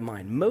sight and out of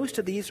mind? Most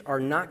of these are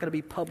not going to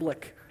be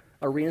public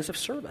arenas of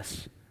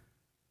service.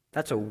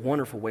 That's a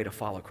wonderful way to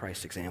follow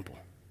Christ's example.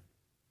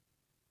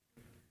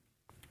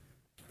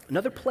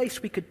 Another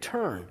place we could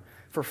turn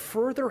for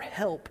further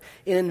help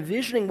in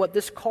envisioning what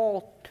this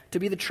call to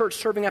be the church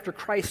serving after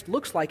Christ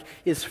looks like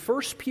is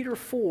 1 Peter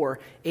 4,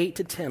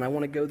 8-10. I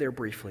want to go there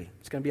briefly.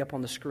 It's going to be up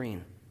on the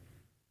screen.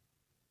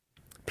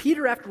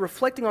 Peter, after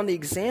reflecting on the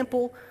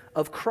example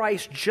of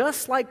Christ,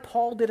 just like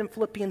Paul did in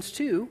Philippians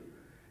 2,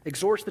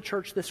 exhorts the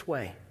church this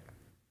way.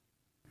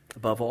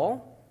 Above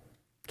all,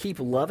 keep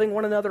loving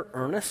one another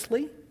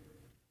earnestly,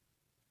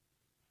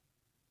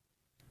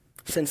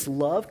 since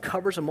love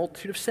covers a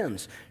multitude of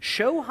sins.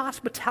 Show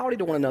hospitality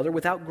to one another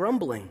without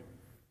grumbling.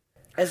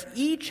 As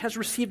each has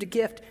received a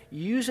gift,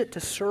 use it to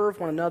serve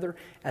one another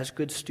as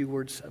good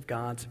stewards of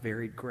God's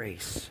varied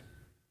grace.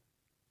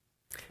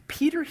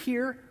 Peter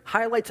here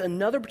highlights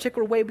another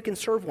particular way we can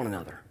serve one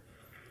another,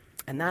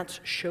 and that's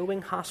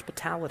showing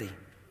hospitality.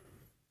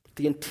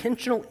 The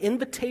intentional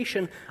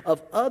invitation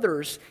of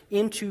others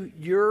into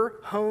your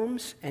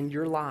homes and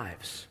your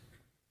lives.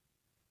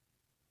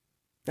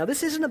 Now,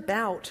 this isn't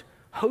about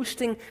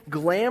hosting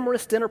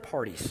glamorous dinner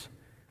parties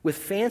with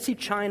fancy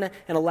china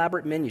and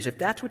elaborate menus. If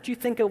that's what you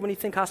think of when you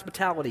think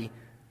hospitality,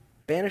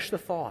 banish the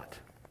thought.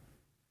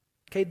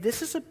 Okay,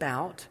 this is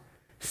about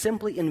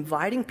simply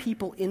inviting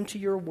people into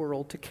your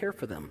world to care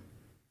for them,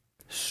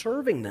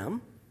 serving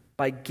them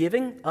by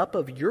giving up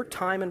of your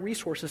time and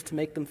resources to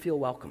make them feel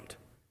welcomed.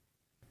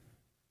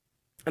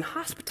 And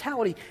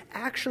hospitality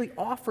actually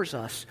offers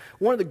us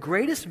one of the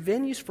greatest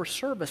venues for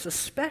service,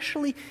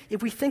 especially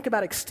if we think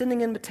about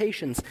extending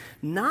invitations,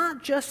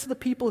 not just to the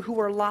people who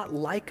are a lot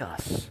like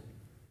us.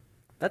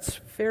 That's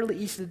fairly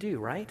easy to do,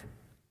 right?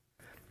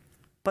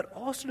 But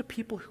also to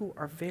people who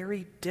are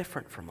very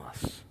different from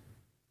us.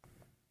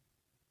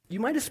 You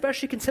might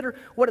especially consider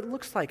what it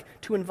looks like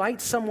to invite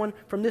someone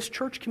from this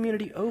church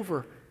community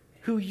over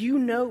who you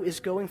know is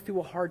going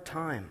through a hard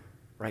time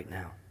right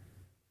now.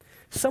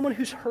 Someone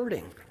who's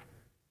hurting,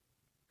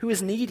 who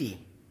is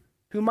needy,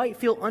 who might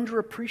feel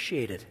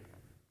underappreciated,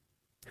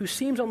 who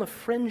seems on the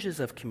fringes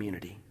of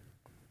community.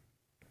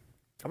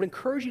 I would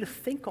encourage you to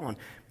think on,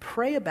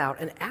 pray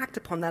about, and act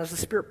upon that as the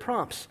Spirit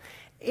prompts.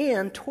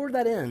 And toward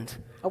that end,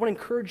 I want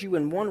to encourage you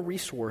in one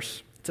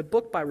resource. It's a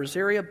book by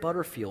Rosaria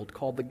Butterfield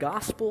called The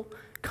Gospel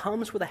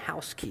Comes with a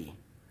House Key.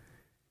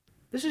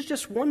 This is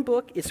just one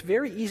book. It's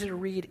very easy to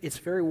read. It's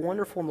very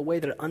wonderful in the way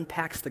that it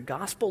unpacks the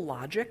gospel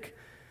logic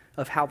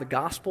of how the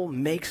gospel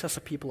makes us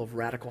a people of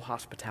radical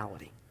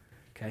hospitality.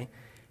 Okay?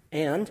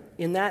 And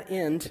in that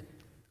end,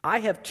 I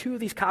have 2 of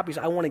these copies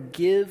I want to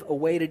give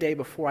away today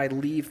before I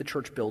leave the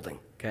church building.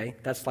 Okay?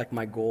 That's like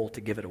my goal,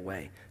 to give it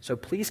away. So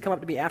please come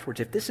up to me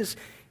afterwards. If this is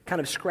kind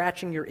of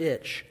scratching your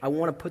itch, I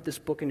want to put this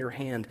book in your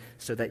hand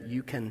so that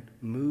you can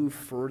move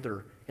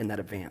further in that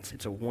advance.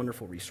 It's a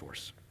wonderful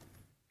resource.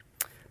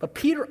 But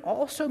Peter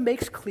also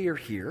makes clear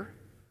here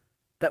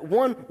that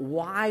one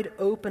wide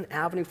open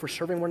avenue for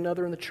serving one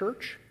another in the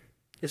church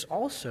is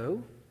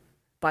also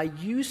by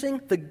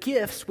using the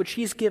gifts which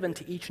he's given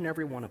to each and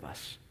every one of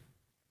us.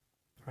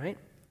 Right?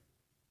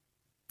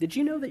 Did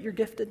you know that you're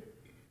gifted?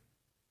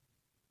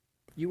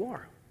 You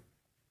are.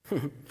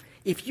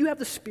 If you have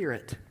the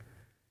Spirit,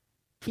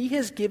 He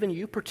has given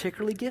you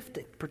particular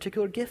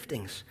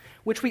giftings,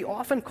 which we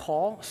often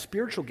call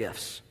spiritual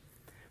gifts,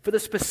 for the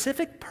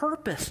specific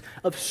purpose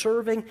of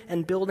serving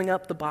and building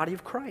up the body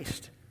of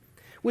Christ.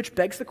 Which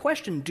begs the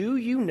question, do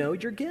you know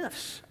your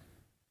gifts?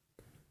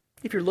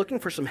 If you're looking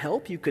for some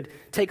help, you could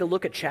take a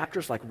look at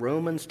chapters like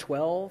Romans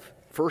 12,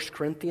 1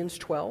 Corinthians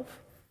 12,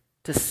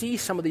 to see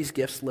some of these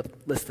gifts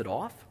listed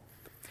off.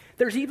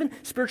 There's even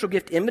spiritual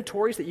gift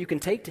inventories that you can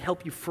take to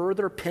help you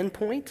further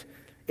pinpoint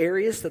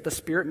areas that the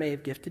Spirit may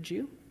have gifted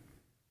you.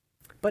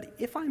 But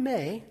if I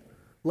may,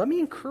 let me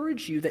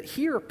encourage you that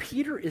here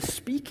Peter is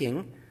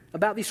speaking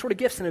about these sort of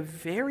gifts in a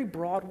very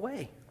broad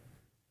way.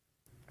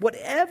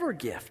 Whatever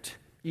gift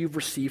you've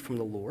received from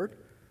the Lord,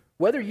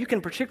 whether you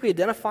can particularly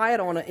identify it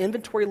on an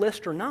inventory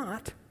list or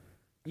not,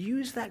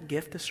 use that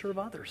gift to serve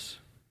others.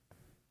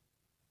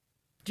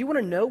 Do you want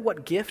to know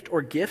what gift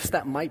or gifts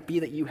that might be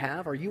that you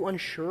have? Are you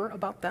unsure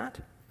about that?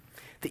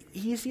 The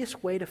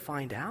easiest way to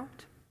find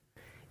out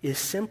is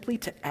simply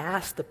to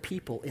ask the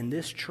people in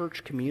this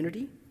church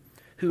community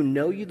who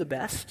know you the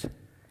best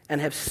and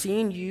have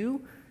seen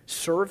you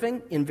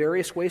serving in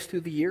various ways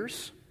through the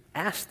years.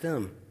 Ask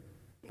them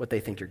what they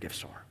think your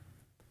gifts are.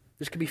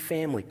 This could be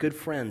family, good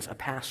friends, a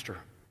pastor.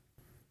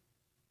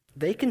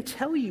 They can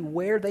tell you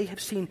where they have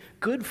seen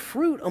good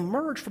fruit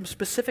emerge from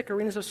specific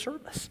arenas of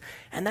service.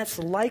 And that's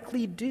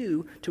likely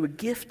due to a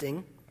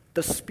gifting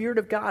the Spirit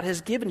of God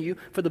has given you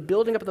for the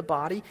building up of the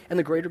body and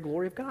the greater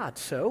glory of God.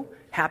 So,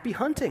 happy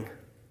hunting.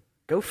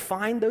 Go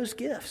find those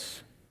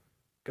gifts.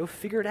 Go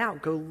figure it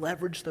out. Go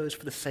leverage those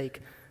for the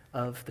sake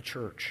of the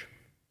church.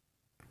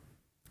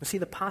 And see,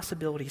 the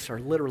possibilities are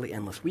literally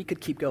endless. We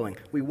could keep going.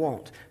 We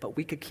won't, but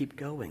we could keep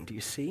going. Do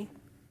you see?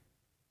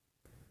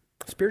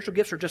 Spiritual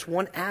gifts are just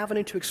one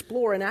avenue to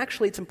explore, and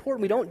actually it's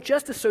important we don't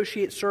just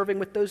associate serving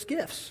with those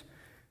gifts,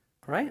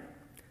 right?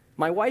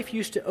 My wife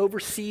used to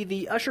oversee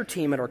the usher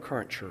team at our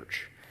current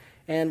church.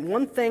 And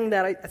one thing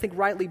that I think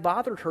rightly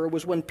bothered her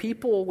was when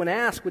people, when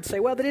asked, would say,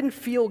 well, they didn't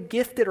feel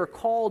gifted or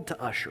called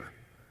to usher,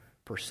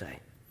 per se.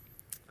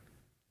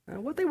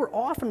 Now, what they were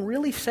often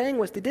really saying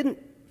was they didn't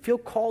feel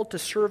called to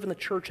serve in the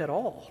church at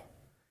all.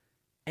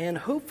 And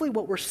hopefully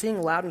what we're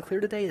seeing loud and clear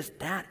today is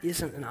that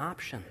isn't an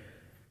option.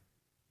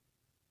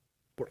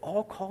 We're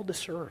all called to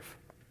serve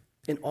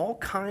in all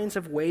kinds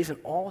of ways in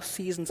all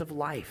seasons of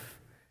life.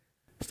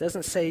 This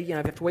doesn't say, you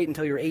have to wait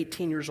until you're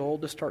 18 years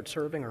old to start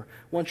serving, or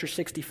once you're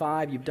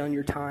 65, you've done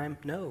your time.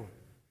 No.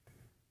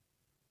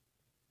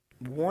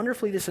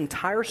 Wonderfully, this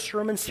entire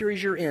sermon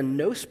series you're in,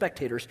 No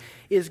Spectators,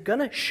 is going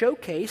to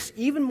showcase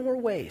even more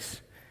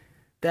ways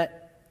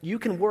that you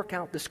can work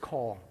out this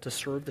call to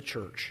serve the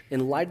church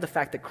in light of the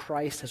fact that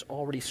Christ has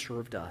already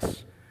served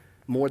us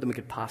more than we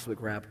could possibly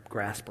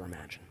grasp or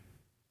imagine.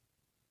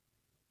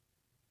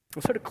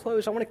 And so to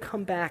close, I want to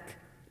come back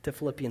to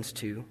Philippians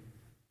 2.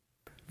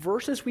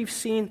 Verses we've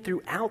seen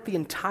throughout the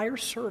entire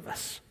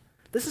service.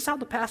 This is how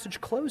the passage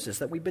closes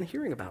that we've been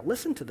hearing about.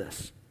 Listen to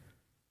this.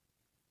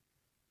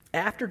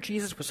 After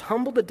Jesus was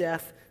humbled to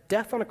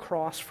death on a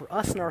cross for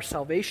us and our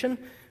salvation,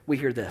 we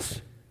hear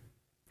this.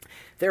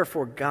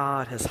 Therefore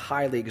God has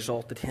highly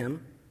exalted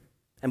him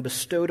and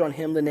bestowed on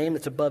him the name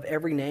that's above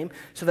every name,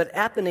 so that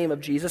at the name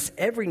of Jesus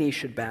every knee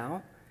should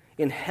bow,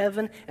 in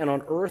heaven and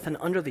on earth and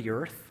under the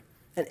earth,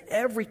 and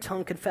every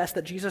tongue confess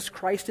that Jesus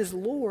Christ is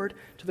Lord,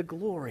 to the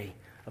glory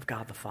of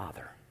God the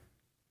Father.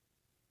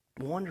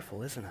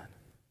 Wonderful, isn't it?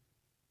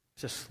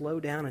 Just slow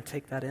down and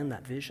take that in,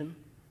 that vision.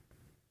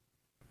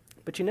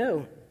 But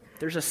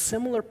there's a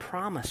similar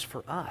promise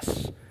for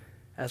us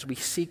as we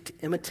seek to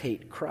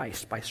imitate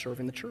Christ by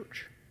serving the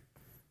church.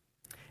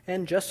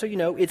 And just so you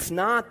know, it's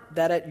not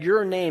that at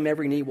your name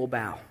every knee will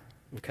bow,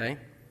 okay?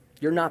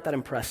 You're not that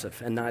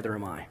impressive, and neither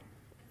am I.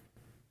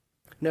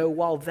 No,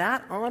 while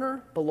that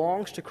honor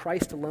belongs to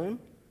Christ alone,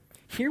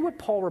 hear what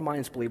Paul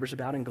reminds believers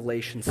about in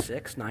Galatians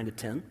 6,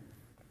 9-10.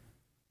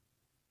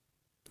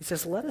 He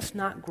says, let us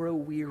not grow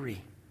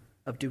weary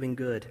of doing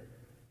good,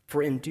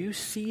 for in due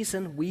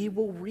season we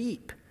will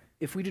reap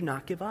if we do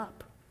not give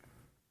up.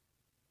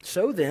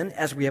 So then,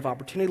 as we have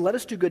opportunity, let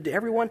us do good to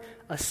everyone,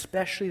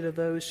 especially to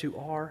those who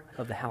are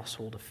of the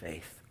household of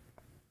faith.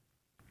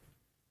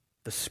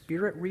 The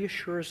Spirit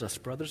reassures us,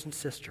 brothers and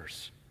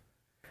sisters,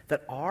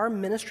 that our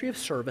ministry of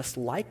service,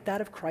 like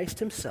that of Christ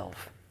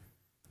himself,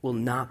 will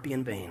not be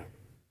in vain.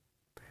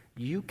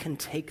 You can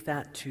take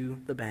that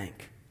to the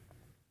bank.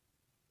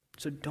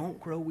 So don't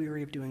grow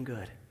weary of doing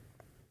good.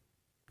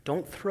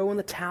 Don't throw in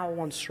the towel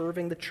on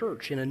serving the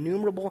church in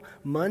innumerable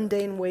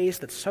mundane ways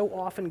that so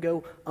often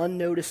go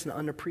unnoticed and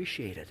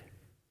unappreciated.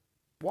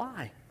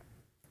 Why?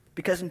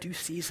 Because in due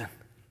season,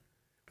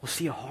 we'll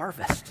see a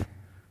harvest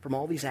from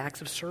all these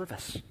acts of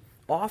service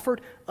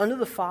offered unto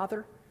the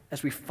Father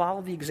as we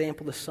follow the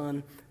example of the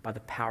Son by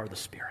the power of the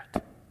Spirit.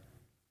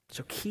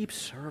 So keep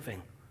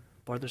serving,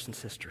 brothers and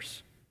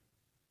sisters.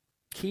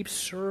 Keep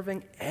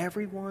serving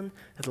everyone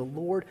that the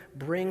Lord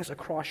brings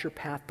across your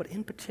path, but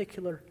in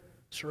particular,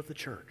 serve the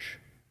church.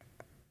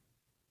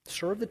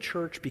 Serve the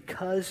church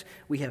because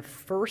we have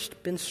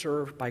first been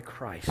served by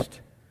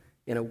Christ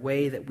in a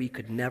way that we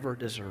could never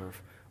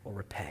deserve or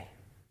repay.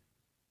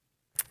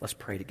 Let's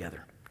pray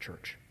together,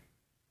 church.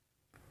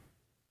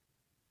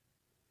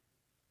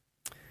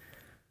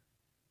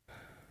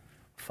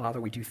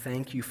 Father, we do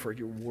thank you for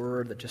your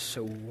word that just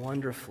so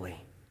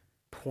wonderfully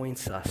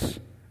points us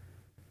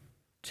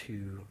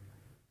to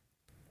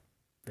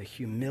the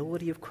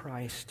humility of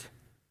Christ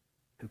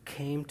who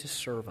came to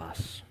serve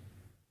us,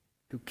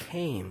 who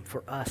came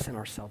for us in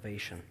our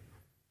salvation,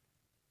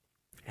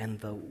 and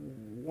the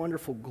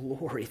wonderful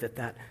glory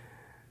that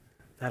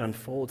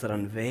unfolds, that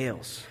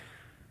unveils,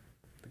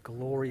 the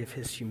glory of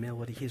his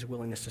humility, his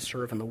willingness to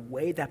serve, and the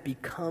way that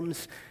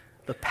becomes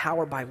the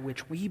power by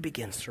which we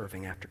begin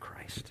serving after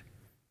Christ.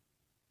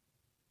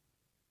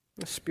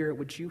 Spirit,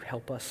 would you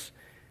help us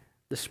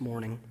this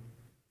morning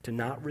to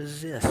not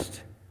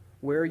resist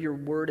where your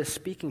word is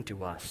speaking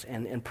to us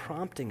and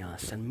prompting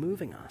us and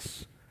moving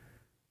us,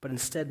 but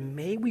instead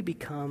may we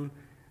become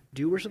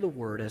doers of the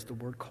word as the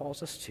word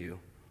calls us to.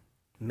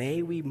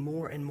 May we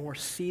more and more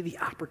see the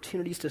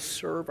opportunities to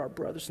serve our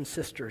brothers and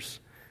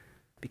sisters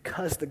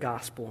because the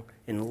gospel,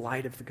 in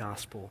light of the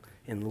gospel,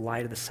 in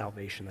light of the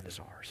salvation that is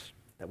ours,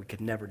 that we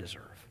could never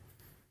deserve.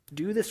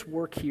 Do this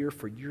work here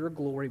for your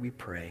glory, we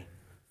pray.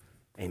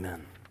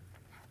 Amen.